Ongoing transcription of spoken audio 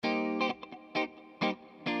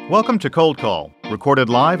Welcome to Cold Call, recorded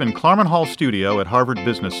live in Claremont Hall Studio at Harvard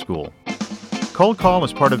Business School. Cold Call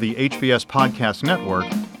is part of the HBS Podcast Network,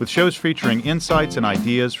 with shows featuring insights and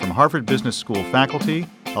ideas from Harvard Business School faculty,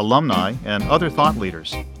 alumni, and other thought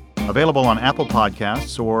leaders. Available on Apple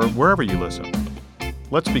Podcasts or wherever you listen.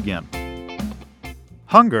 Let's begin.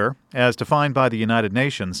 Hunger, as defined by the United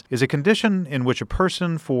Nations, is a condition in which a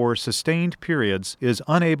person for sustained periods is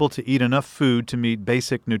unable to eat enough food to meet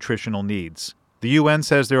basic nutritional needs. The UN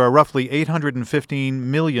says there are roughly 815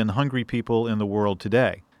 million hungry people in the world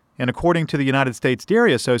today. And according to the United States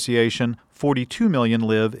Dairy Association, 42 million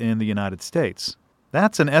live in the United States.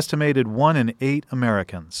 That's an estimated 1 in 8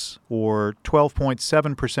 Americans, or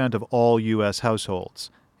 12.7% of all U.S. households.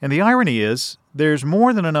 And the irony is, there's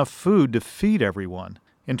more than enough food to feed everyone.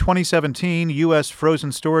 In 2017, U.S.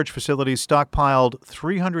 frozen storage facilities stockpiled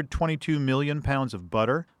 322 million pounds of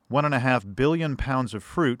butter, 1.5 billion pounds of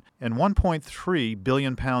fruit, and 1.3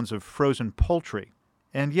 billion pounds of frozen poultry.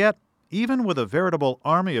 And yet, even with a veritable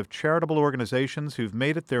army of charitable organizations who've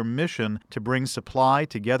made it their mission to bring supply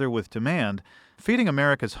together with demand, feeding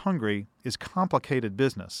America's hungry is complicated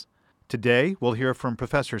business. Today, we'll hear from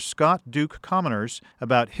Professor Scott Duke Kominers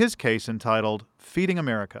about his case entitled Feeding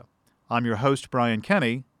America. I'm your host, Brian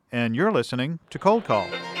Kenny, and you're listening to Cold Call.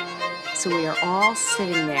 So we are all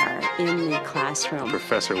sitting there in the classroom. The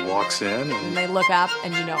professor walks in and they look up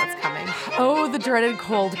and you know it's coming. Oh, the dreaded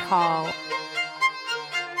cold call.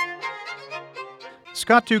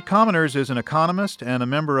 Scott Duke Kominers is an economist and a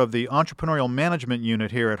member of the Entrepreneurial Management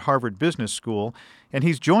Unit here at Harvard Business School, and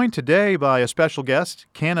he's joined today by a special guest.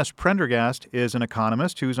 Canice Prendergast is an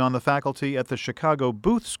economist who's on the faculty at the Chicago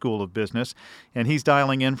Booth School of Business, and he's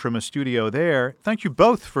dialing in from a studio there. Thank you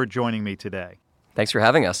both for joining me today. Thanks for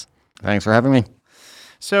having us. Thanks for having me.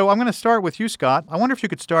 So I'm going to start with you, Scott. I wonder if you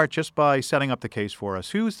could start just by setting up the case for us.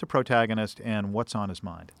 Who's the protagonist and what's on his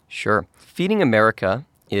mind? Sure. Feeding America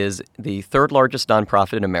is the third largest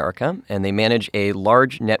nonprofit in America, and they manage a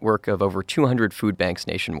large network of over 200 food banks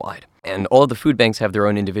nationwide. And all of the food banks have their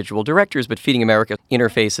own individual directors, but Feeding America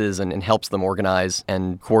interfaces and helps them organize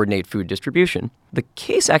and coordinate food distribution. The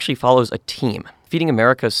case actually follows a team. Feeding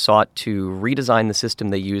America sought to redesign the system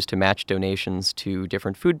they use to match donations to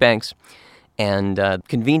different food banks, and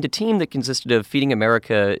convened a team that consisted of Feeding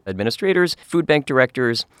America administrators, food bank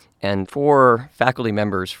directors, and 4 faculty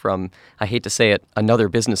members from, I hate to say it, another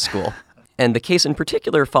business school. And the case in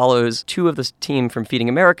particular follows 2 of the team from Feeding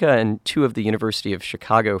America and 2 of the University of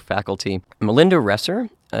Chicago faculty. Melinda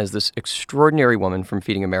Resser is this extraordinary woman from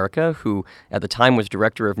Feeding America who at the time was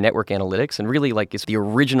director of network analytics and really is the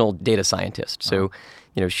original data scientist. So,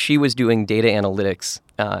 she was doing data analytics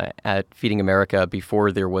at Feeding America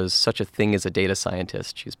before there was such a thing as a data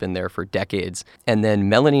scientist. She's been there for decades. And then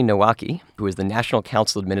Melanie Nowacki, who is the National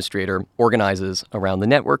Council Administrator, organizes around the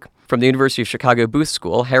network. From the University of Chicago Booth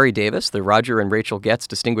School, Harry Davis, the Roger and Rachel Getz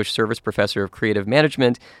Distinguished Service Professor of Creative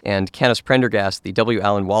Management, and Canice Prendergast, the W.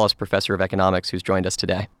 Allen Wallace Professor of Economics, who's joined us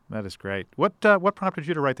today. That is great. What prompted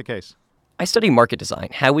you to write the case? I study market design,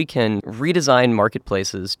 how we can redesign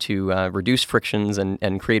marketplaces to reduce frictions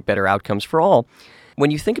and create better outcomes for all. When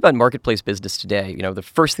you think about marketplace business today, the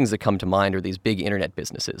first things that come to mind are these big internet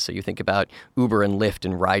businesses. So you think about Uber and Lyft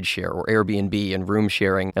and rideshare, or Airbnb and room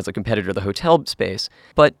sharing as a competitor to the hotel space.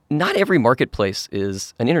 But not every marketplace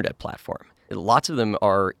is an internet platform. Lots of them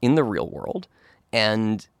are in the real world,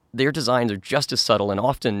 and their designs are just as subtle and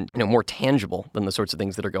often more tangible than the sorts of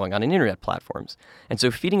things that are going on in internet platforms. And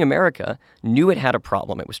so Feeding America knew it had a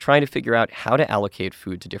problem. It was trying to figure out how to allocate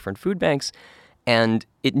food to different food banks, and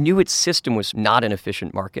it knew its system was not an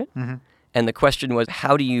efficient market. Mm-hmm. And the question was,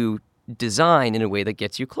 how do you design in a way that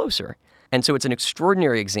gets you closer? And so it's an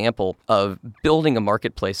extraordinary example of building a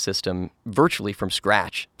marketplace system virtually from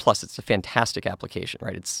scratch. Plus, it's a fantastic application,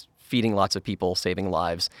 right? It's feeding lots of people, saving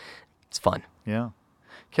lives. It's fun. Yeah.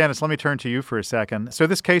 Canice, let me turn to you for a second. So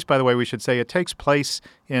this case, by the way, we should say it takes place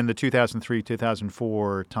in the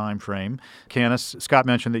 2003-2004 timeframe. Canice, Scott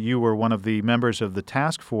mentioned that you were one of the members of the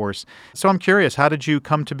task force. So I'm curious, how did you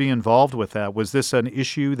come to be involved with that? Was this an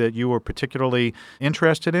issue that you were particularly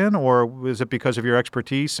interested in, or was it because of your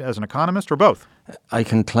expertise as an economist, or both? I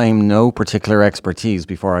can claim no particular expertise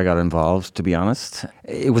before I got involved, to be honest.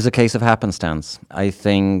 It was a case of happenstance. I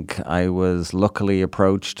think I was luckily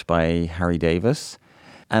approached by Harry Davis.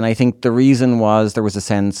 And I think the reason was there was a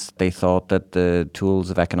sense they thought that the tools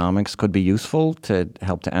of economics could be useful to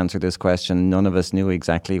help to answer this question. None of us knew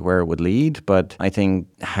exactly where it would lead, but I think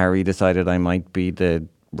Harry decided I might be the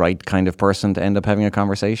right kind of person to end up having a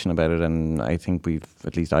conversation about it. And I think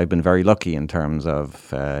I've been very lucky in terms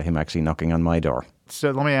of him actually knocking on my door.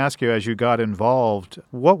 So let me ask you, as you got involved,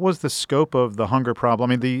 what was the scope of the hunger problem?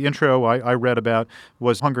 I mean, the intro I read about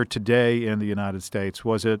was hunger today in the United States.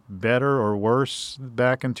 Was it better or worse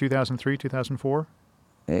back in 2003, 2004?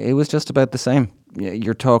 It was just about the same.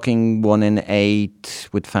 You're talking 1 in 8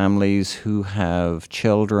 with families who have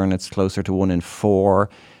children. It's closer to 1 in 4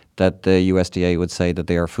 that the USDA would say that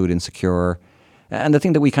they are food insecure. And the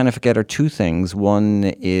thing that we kind of forget are 2 things.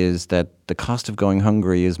 One is that the cost of going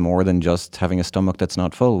hungry is more than just having a stomach that's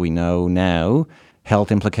not full. We know now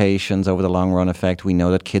health implications over the long run effect. We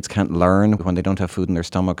know that kids can't learn when they don't have food in their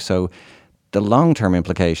stomach. So the long-term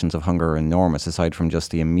implications of hunger are enormous, aside from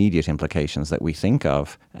just the immediate implications that we think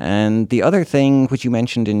of. And the other thing, which you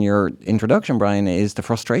mentioned in your introduction, Brian, is the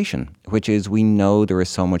frustration, which is we know there is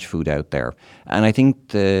so much food out there. And I think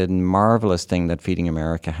the marvelous thing that Feeding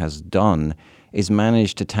America has done is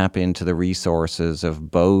managed to tap into the resources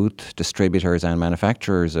of both distributors and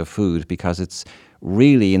manufacturers of food, because it's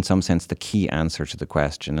really, in some sense, the key answer to the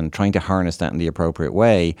question. And trying to harness that in the appropriate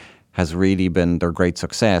way has really been their great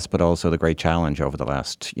success, but also the great challenge over the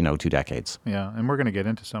last, 2 decades. Yeah, and we're going to get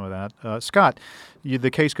into some of that. Scott, the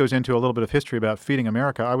case goes into a little bit of history about Feeding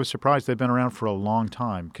America. I was surprised they've been around for a long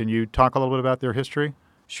time. Can you talk a little bit about their history?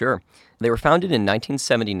 Sure. They were founded in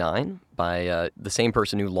 1979 by the same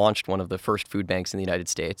person who launched one of the first food banks in the United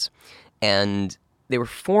States. And they were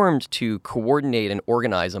formed to coordinate and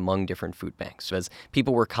organize among different food banks. So as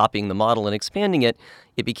people were copying the model and expanding it,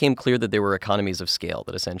 it became clear that there were economies of scale,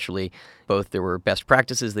 that essentially both there were best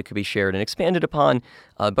practices that could be shared and expanded upon,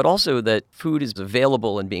 but also that food is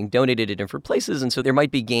available and being donated at different places. And so there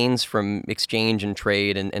might be gains from exchange and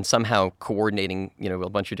trade and somehow coordinating, a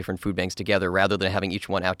bunch of different food banks together rather than having each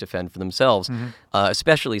one out to fend for themselves,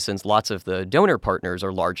 especially since lots of the donor partners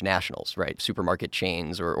are large nationals, right? Supermarket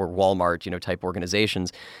chains or Walmart, type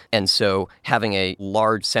organizations. And so having a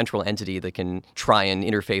large central entity that can try and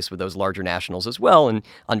interface with those larger nationals as well and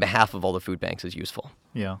on behalf of all the food banks is useful.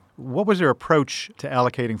 Yeah. What was their approach to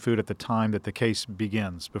allocating food at the time that the case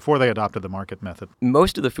begins, before they adopted the market method?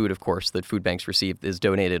 Most of the food, of course, that food banks receive is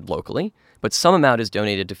donated locally, but some amount is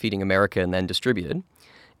donated to Feeding America and then distributed.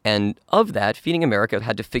 And of that, Feeding America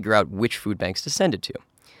had to figure out which food banks to send it to.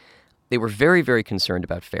 They were very, very concerned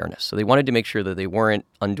about fairness. So they wanted to make sure that they weren't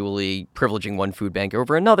unduly privileging one food bank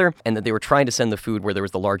over another, and that they were trying to send the food where there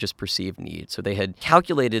was the largest perceived need. So they had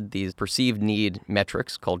calculated these perceived need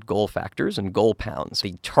metrics called goal factors and goal pounds,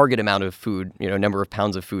 the target amount of food, number of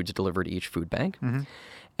pounds of food to deliver to each food bank.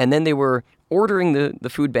 And then they were ordering the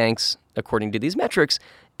food banks according to these metrics.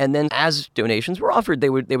 And then as donations were offered, they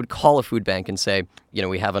would call a food bank and say,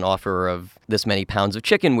 we have an offer of this many pounds of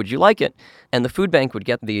chicken. Would you like it? And the food bank would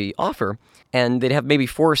get the offer, and they'd have maybe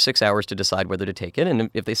 4 or 6 hours to decide whether to take it. And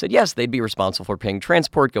if they said yes, they'd be responsible for paying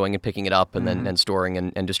transport, going and picking it up, and then storing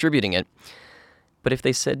and distributing it. But if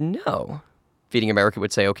they said no, Feeding America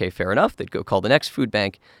would say, okay, fair enough. They'd go call the next food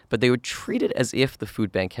bank, but they would treat it as if the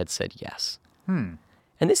food bank had said yes. And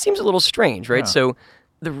this seems a little strange, right? Yeah. So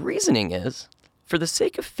the reasoning is, for the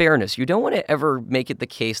sake of fairness, you don't want to ever make it the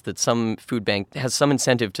case that some food bank has some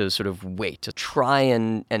incentive to sort of wait, to try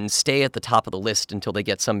and stay at the top of the list until they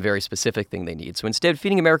get some very specific thing they need. So instead,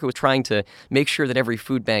 Feeding America was trying to make sure that every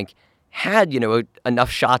food bank had,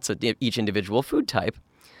 enough shots at each individual food type,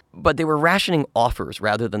 but they were rationing offers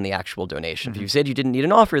rather than the actual donation. If you said you didn't need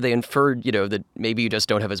an offer, they inferred, that maybe you just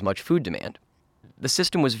don't have as much food demand. The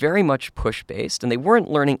system was very much push-based, and they weren't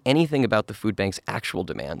learning anything about the food bank's actual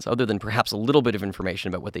demands, other than perhaps a little bit of information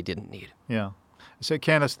about what they didn't need. Yeah. So,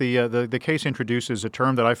 Canice, the case introduces a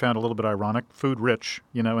term that I found a little bit ironic, food rich,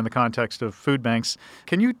 in the context of food banks.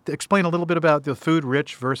 Can you explain a little bit about the food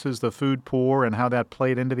rich versus the food poor and how that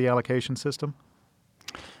played into the allocation system?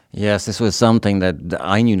 Yes, this was something that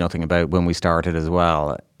I knew nothing about when we started as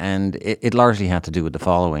well. And it largely had to do with the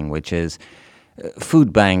following, which is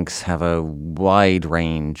food banks have a wide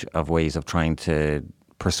range of ways of trying to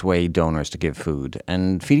persuade donors to give food.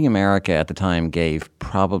 And Feeding America at the time gave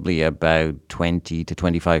probably about 20 to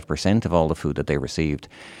 25% of all the food that they received.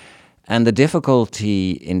 And the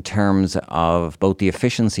difficulty in terms of both the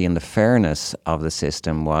efficiency and the fairness of the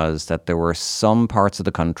system was that there were some parts of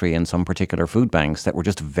the country and some particular food banks that were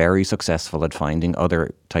just very successful at finding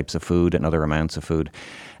other types of food and other amounts of food.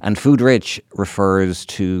 And food rich refers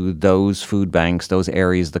to those food banks, those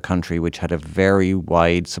areas of the country which had a very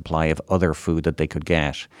wide supply of other food that they could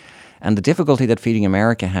get. And the difficulty that Feeding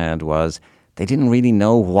America had was they didn't really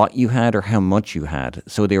know what you had or how much you had.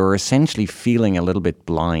 So they were essentially feeling a little bit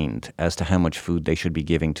blind as to how much food they should be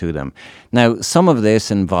giving to them. Now, some of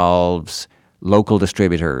this involves local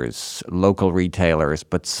distributors, local retailers,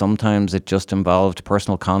 but sometimes it just involved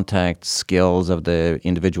personal contact skills of the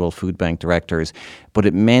individual food bank directors. But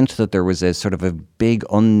it meant that there was a sort of a big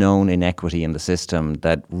unknown inequity in the system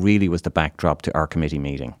that really was the backdrop to our committee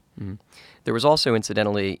meeting. Mm-hmm. There was also,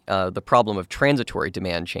 incidentally, the problem of transitory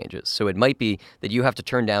demand changes. So it might be that you have to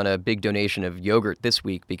turn down a big donation of yogurt this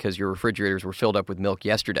week because your refrigerators were filled up with milk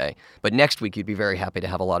yesterday. But next week, you'd be very happy to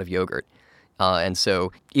have a lot of yogurt. And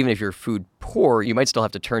so even if you're food poor, you might still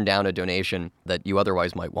have to turn down a donation that you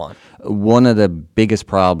otherwise might want. One of the biggest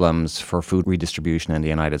problems for food redistribution in the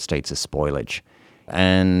United States is spoilage.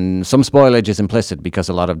 And some spoilage is implicit because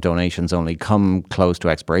a lot of donations only come close to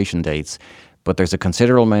expiration dates. But there's a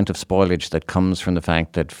considerable amount of spoilage that comes from the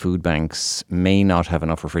fact that food banks may not have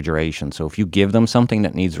enough refrigeration. So if you give them something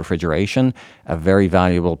that needs refrigeration, a very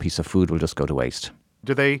valuable piece of food will just go to waste.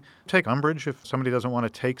 Do they take umbrage if somebody doesn't want to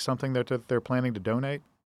take something that they're planning to donate?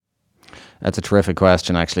 That's a terrific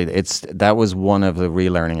question, actually. That was one of the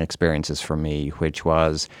relearning experiences for me, which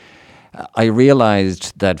was I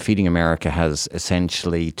realized that Feeding America has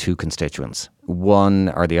essentially two constituents. One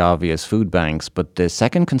are the obvious food banks, but the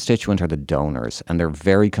second constituent are the donors, and they're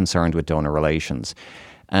very concerned with donor relations.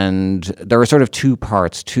 And there are sort of two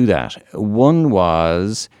parts to that. One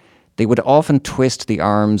was they would often twist the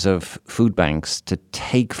arms of food banks to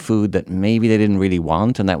take food that maybe they didn't really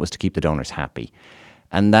want, and that was to keep the donors happy.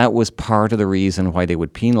 And that was part of the reason why they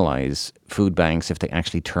would penalize food banks if they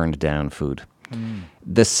actually turned down food.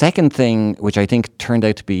 The second thing, which I think turned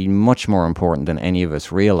out to be much more important than any of us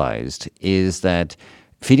realized, is that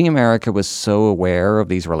Feeding America was so aware of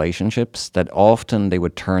these relationships that often they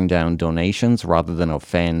would turn down donations rather than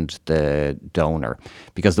offend the donor.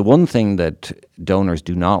 Because the one thing that donors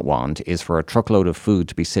do not want is for a truckload of food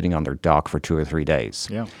to be sitting on their dock for 2 or 3 days.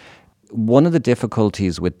 Yeah. One of the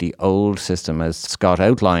difficulties with the old system, as Scott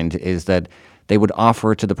outlined, is that they would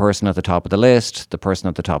offer it to the person at the top of the list. The person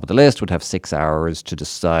at the top of the list would have 6 hours to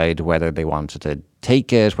decide whether they wanted to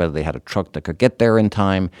take it, whether they had a truck that could get there in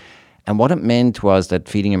time. And what it meant was that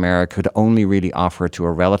Feeding America could only really offer it to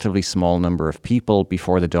a relatively small number of people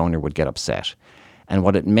before the donor would get upset. And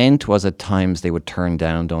what it meant was at times they would turn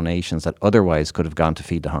down donations that otherwise could have gone to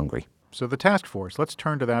feed the hungry. So the task force, let's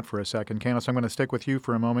turn to that for a second. Canice, I'm going to stick with you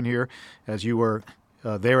for a moment here as you were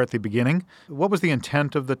there at the beginning. What was the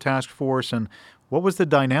intent of the task force and what was the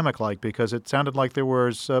dynamic like? Because it sounded like there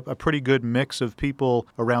was a pretty good mix of people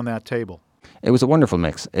around that table. It was a wonderful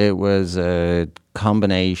mix. It was a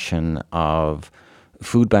combination of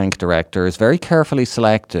food bank directors, very carefully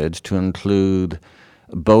selected to include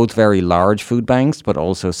both very large food banks, but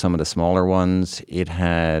also some of the smaller ones. It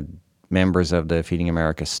had members of the Feeding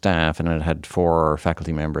America staff, and it had 4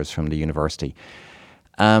 faculty members from the university.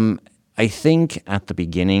 I think at the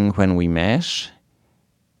beginning when we met,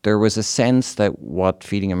 there was a sense that what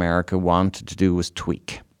Feeding America wanted to do was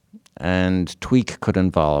tweak. And tweak could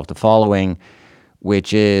involve the following,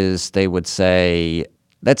 which is they would say,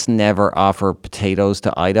 let's never offer potatoes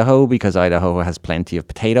to Idaho because Idaho has plenty of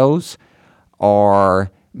potatoes.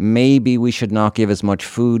 Or maybe we should not give as much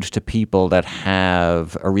food to people that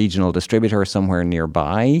have a regional distributor somewhere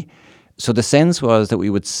nearby. So the sense was that we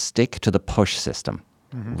would stick to the push system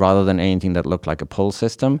rather than anything that looked like a pull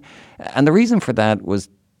system. And the reason for that was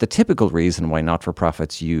the typical reason why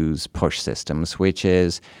not-for-profits use push systems, which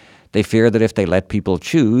is they fear that if they let people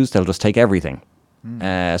choose, they'll just take everything.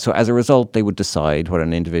 So as a result, they would decide what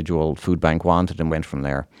an individual food bank wanted and went from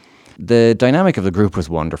there. The dynamic of the group was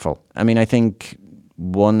wonderful. I mean, I think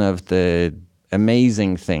one of the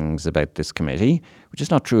amazing things about this committee, which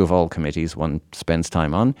is not true of all committees one spends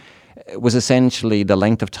time on, was essentially the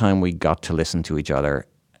length of time we got to listen to each other.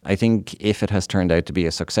 I think if it has turned out to be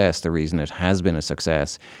a success, the reason it has been a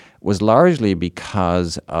success was largely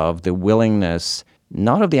because of the willingness,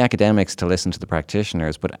 not of the academics to listen to the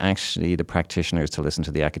practitioners, but actually the practitioners to listen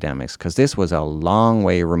to the academics, because this was a long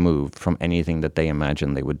way removed from anything that they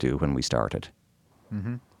imagined they would do when we started.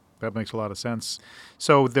 Mm-hmm. That makes a lot of sense.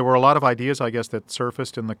 So there were a lot of ideas, I guess, that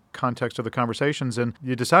surfaced in the context of the conversations, and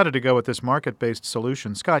you decided to go with this market-based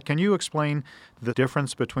solution. Scott, can you explain the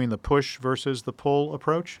difference between the push versus the pull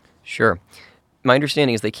approach? Sure. My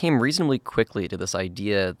understanding is they came reasonably quickly to this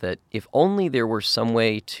idea that if only there were some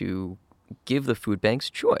way to give the food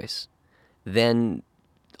banks choice, then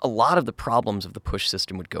a lot of the problems of the push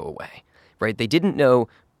system would go away, right? They didn't know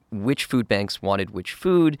which food banks wanted which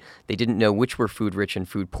food. They didn't know which were food rich and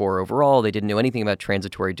food poor overall. They didn't know anything about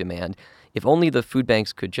transitory demand. If only the food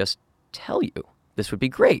banks could just tell you, this would be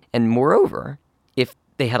great. And moreover, if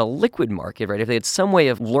they had a liquid market, right? If they had some way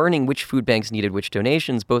of learning which food banks needed which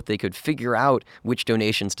donations, both they could figure out which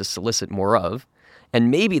donations to solicit more of, and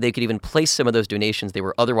maybe they could even place some of those donations they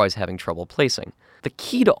were otherwise having trouble placing. The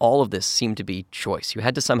key to all of this seemed to be choice. You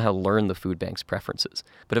had to somehow learn the food bank's preferences.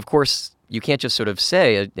 But of course, you can't just sort of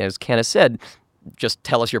say, as Canice said, just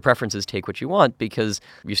tell us your preferences, take what you want, because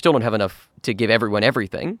you still don't have enough to give everyone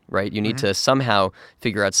everything, right? You need to somehow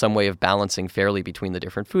figure out some way of balancing fairly between the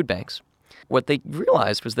different food banks. What they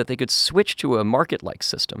realized was that they could switch to a market-like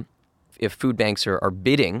system. If food banks are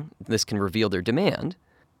bidding, this can reveal their demand.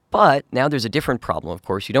 But now there's a different problem, of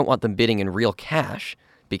course. You don't want them bidding in real cash,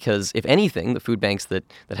 because if anything, the food banks that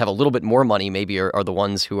have a little bit more money maybe are the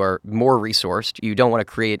ones who are more resourced. You don't want to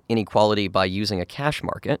create inequality by using a cash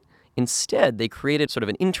market. Instead, they created sort of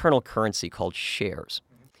an internal currency called shares.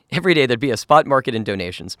 Every day there'd be a spot market in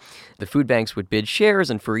donations. The food banks would bid shares,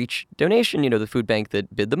 and for each donation, the food bank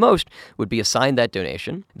that bid the most would be assigned that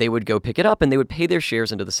donation. They would go pick it up, and they would pay their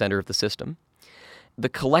shares into the center of the system. The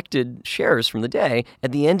collected shares from the day,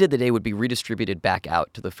 at the end of the day, would be redistributed back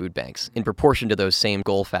out to the food banks in proportion to those same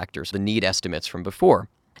goal factors, the need estimates from before.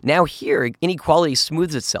 Now here, inequality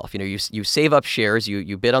smooths itself. You save up shares,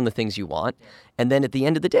 you bid on the things you want, and then at the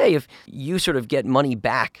end of the day, if you sort of get money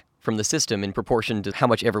back from the system in proportion to how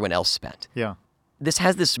much everyone else spent. Yeah. This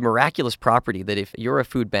has this miraculous property that if you're a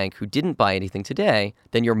food bank who didn't buy anything today,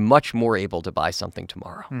 then you're much more able to buy something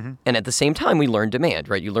tomorrow. And at the same time, we learn demand,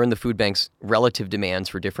 right? You learn the food bank's relative demands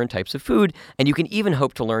for different types of food, and you can even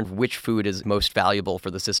hope to learn which food is most valuable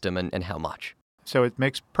for the system and how much. So it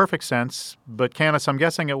makes perfect sense. But Canice, I'm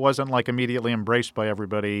guessing it wasn't like immediately embraced by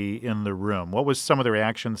everybody in the room. What was some of the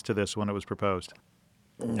reactions to this when it was proposed?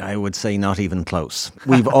 I would say not even close.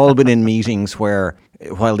 We've all been in meetings where,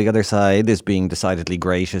 while the other side is being decidedly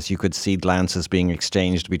gracious, you could see glances being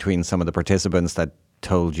exchanged between some of the participants that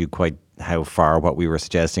told you quite how far what we were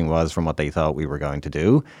suggesting was from what they thought we were going to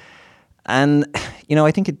do. And,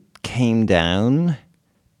 I think it came down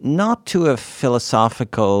not to a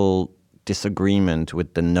philosophical disagreement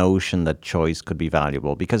with the notion that choice could be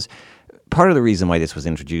valuable, because part of the reason why this was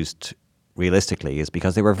introduced realistically is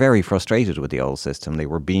because they were very frustrated with the old system. They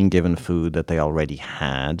were being given food that they already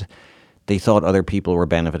had. They thought other people were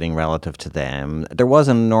benefiting relative to them. There was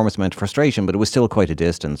an enormous amount of frustration, but it was still quite a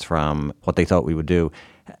distance from what they thought we would do.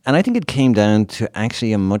 And I think it came down to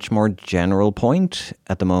actually a much more general point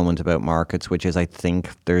at the moment about markets, which is I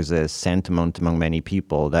think there's a sentiment among many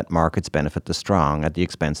people that markets benefit the strong at the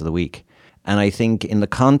expense of the weak. And I think in the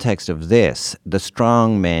context of this, the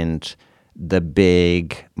strong meant the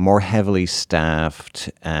big, more heavily staffed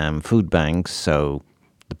food banks, so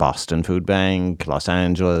the Boston Food Bank, Los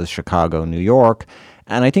Angeles, Chicago, New York.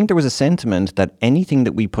 And I think there was a sentiment that anything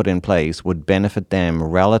that we put in place would benefit them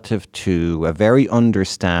relative to a very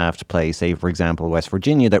understaffed place, say, for example, West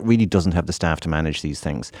Virginia, that really doesn't have the staff to manage these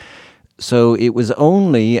things. So it was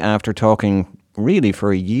only after talking really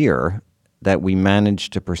for a year that we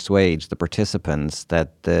managed to persuade the participants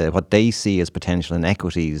that what they see as potential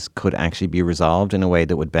inequities could actually be resolved in a way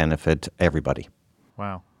that would benefit everybody.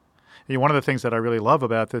 Wow. One of the things that I really love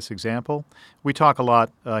about this example, we talk a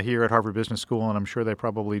lot here at Harvard Business School, and I'm sure they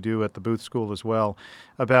probably do at the Booth School as well,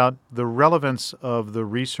 about the relevance of the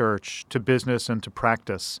research to business and to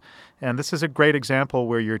practice. And this is a great example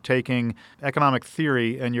where you're taking economic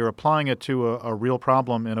theory and you're applying it to a real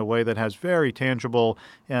problem in a way that has very tangible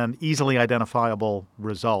and easily identifiable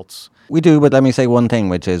results. We do, but let me say one thing,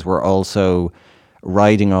 which is we're also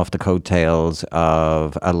riding off the coattails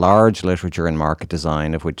of a large literature in market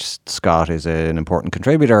design, of which Scott is an important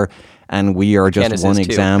contributor, and we are just Canice one is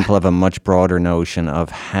too. example of a much broader notion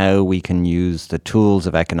of how we can use the tools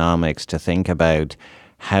of economics to think about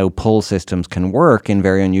how pull systems can work in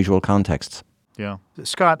very unusual contexts. Yeah.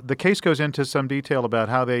 Scott, the case goes into some detail about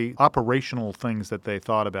how operational things that they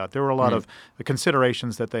thought about. There were a lot of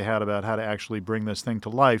considerations that they had about how to actually bring this thing to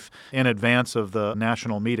life in advance of the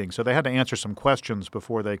national meeting. So they had to answer some questions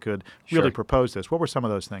before they could really propose this. What were some of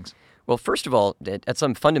those things? Well, first of all, at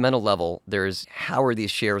some fundamental level, there's how are these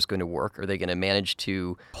shares going to work? Are they going to manage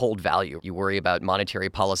to hold value? You worry about monetary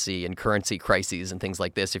policy and currency crises and things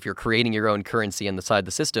like this. If you're creating your own currency inside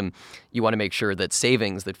the system, you want to make sure that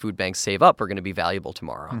savings that food banks save up are going to be valuable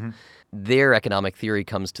tomorrow. their economic theory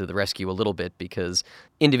comes to the rescue a little bit because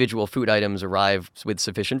individual food items arrive with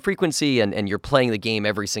sufficient frequency and you're playing the game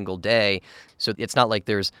every single day. So it's not like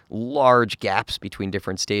there's large gaps between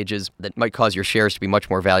different stages that might cause your shares to be much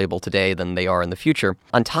more valuable today than they are in the future.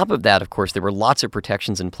 On top of that, of course, there were lots of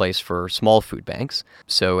protections in place for small food banks.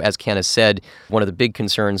 So as Canice said, one of the big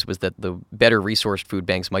concerns was that the better resourced food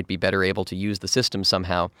banks might be better able to use the system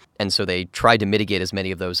somehow. And so they tried to mitigate as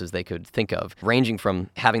many of those as they could think of, ranging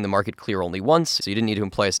from having the market clear only once, so you didn't need to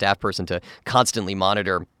employ a staff person to constantly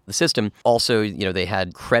monitor the system. Also, they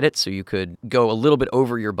had credit, so you could go a little bit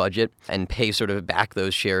over your budget and pay sort of back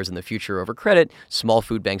those shares in the future over credit. Small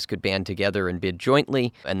food banks could band together and bid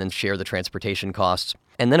jointly and then share the transportation costs.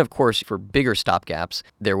 And then, of course, for bigger stopgaps,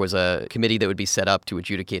 there was a committee that would be set up to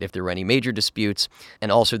adjudicate if there were any major disputes.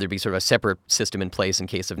 And also there'd be sort of a separate system in place in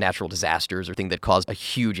case of natural disasters or things that caused a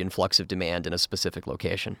huge influx of demand in a specific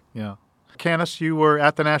location. Yeah. Canice, you were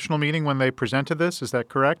at the national meeting when they presented this, is that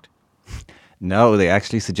correct? No, they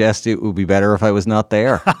actually suggested it would be better if I was not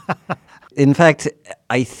there. In fact,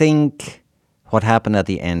 I think what happened at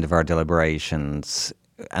the end of our deliberations,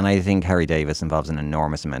 and I think Harry Davis involves an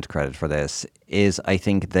enormous amount of credit for this, is I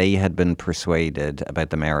think they had been persuaded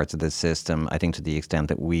about the merits of this system, I think to the extent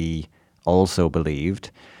that we also believed.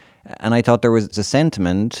 And I thought there was a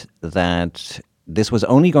sentiment that this was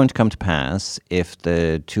only going to come to pass if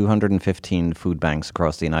the 215 food banks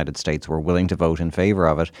across the United States were willing to vote in favor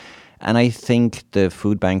of it. And I think the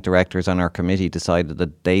food bank directors on our committee decided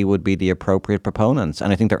that they would be the appropriate proponents.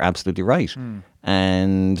 And I think they're absolutely right.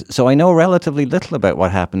 And so I know relatively little about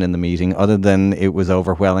what happened in the meeting other than it was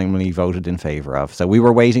overwhelmingly voted in favor of. So we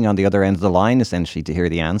were waiting on the other end of the line, essentially, to hear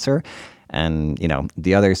the answer. And,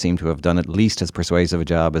 the others seem to have done at least as persuasive a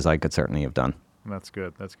job as I could certainly have done. That's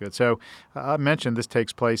good. That's good. So I mentioned this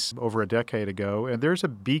takes place over a decade ago, and there's a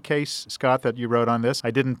B case, Scott, that you wrote on this. I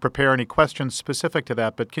didn't prepare any questions specific to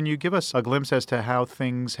that, but can you give us a glimpse as to how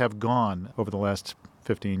things have gone over the last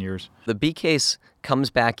 15 years? The B case comes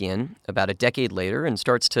back in about a decade later and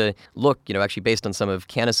starts to look, actually based on some of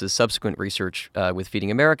Canice's subsequent research with Feeding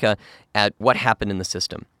America, at what happened in the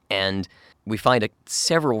system. And we find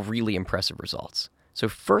several really impressive results. So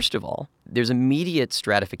first of all, there's immediate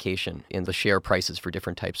stratification in the share prices for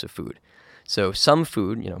different types of food. So some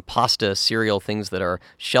food, pasta, cereal, things that are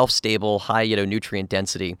shelf-stable, high, nutrient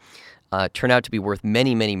density, turn out to be worth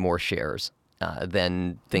many, many more shares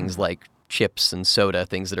than things like chips and soda,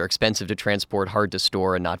 things that are expensive to transport, hard to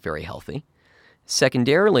store, and not very healthy.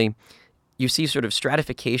 Secondarily, you see sort of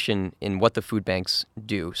stratification in what the food banks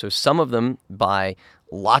do. So some of them buy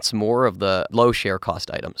lots more of the low share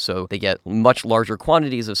cost items. So they get much larger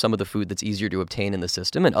quantities of some of the food that's easier to obtain in the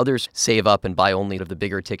system, and others save up and buy only of the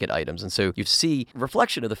bigger ticket items. And so you see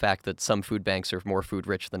reflection of the fact that some food banks are more food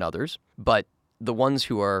rich than others, but the ones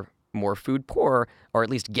who are more food poor are at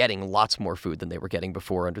least getting lots more food than they were getting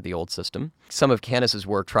before under the old system. Some of Canice's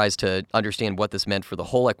work tries to understand what this meant for the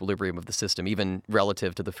whole equilibrium of the system, even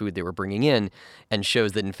relative to the food they were bringing in, and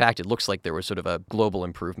shows that, in fact, it looks like there was sort of a global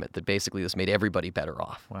improvement, that basically this made everybody better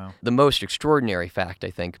off. Wow. The most extraordinary fact, I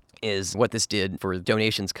think, is what this did for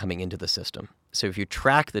donations coming into the system. So if you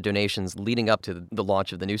track the donations leading up to the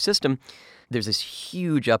launch of the new system, there's this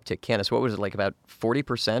huge uptick. Canice, what was it, like about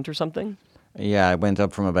 40% or something? Yeah, it went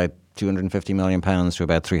up from about £250 million to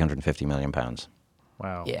about £350 million.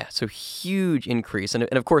 Wow. Yeah, so huge increase. And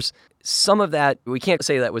of course, some of that, we can't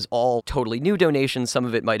say that was all totally new donations. Some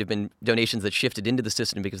of it might have been donations that shifted into the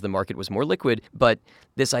system because the market was more liquid. But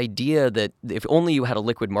this idea that if only you had a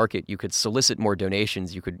liquid market, you could solicit more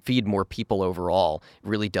donations, you could feed more people overall,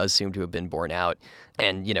 really does seem to have been borne out.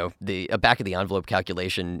 And, the back of the envelope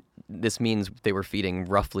calculation, this means they were feeding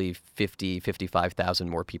roughly 55,000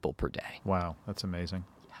 more people per day. Wow, that's amazing.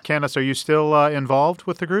 Canice, are you still involved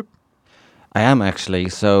with the group? I am actually.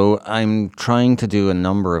 So I'm trying to do a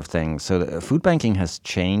number of things. So food banking has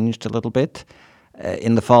changed a little bit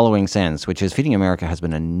in the following sense, which is Feeding America has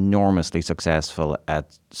been enormously successful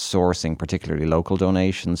at sourcing particularly local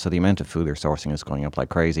donations. So the amount of food they're sourcing is going up like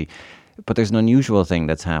crazy. But there's an unusual thing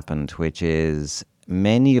that's happened, which is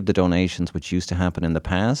many of the donations which used to happen in the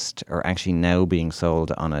past are actually now being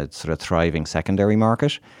sold on a sort of thriving secondary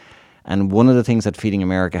market. And one of the things that Feeding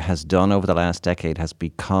America has done over the last decade has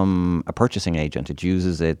become a purchasing agent. It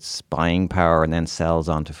uses its buying power and then sells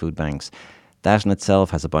on to food banks. That in itself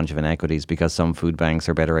has a bunch of inequities because some food banks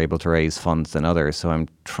are better able to raise funds than others. So I'm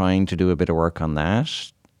trying to do a bit of work on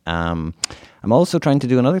that. I'm also trying to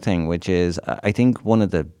do another thing, which is I think one of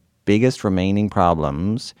the biggest remaining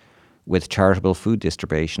problems with charitable food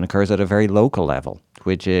distribution occurs at a very local level,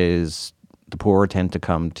 which is the poor tend to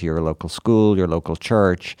come to your local school, your local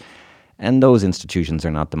church, And those institutions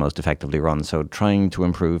are not the most effectively run. So trying to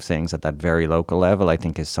improve things at that very local level, I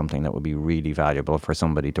think, is something that would be really valuable for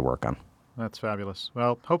somebody to work on. That's fabulous.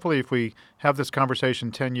 Well, hopefully if we have this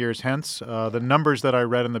conversation 10 years hence, the numbers that I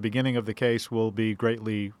read in the beginning of the case will be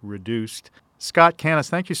greatly reduced. Scott, Canice,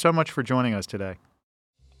 thank you so much for joining us today.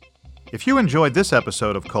 If you enjoyed this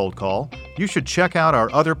episode of Cold Call, you should check out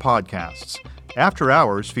our other podcasts. After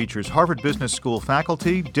Hours features Harvard Business School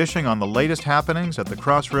faculty dishing on the latest happenings at the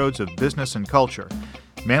crossroads of business and culture.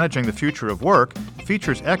 Managing the Future of Work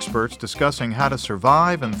features experts discussing how to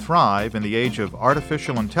survive and thrive in the age of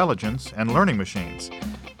artificial intelligence and learning machines.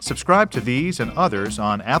 Subscribe to these and others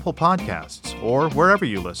on Apple Podcasts or wherever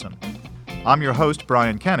you listen. I'm your host,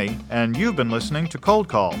 Brian Kenny, and you've been listening to Cold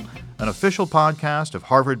Call, an official podcast of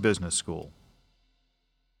Harvard Business School.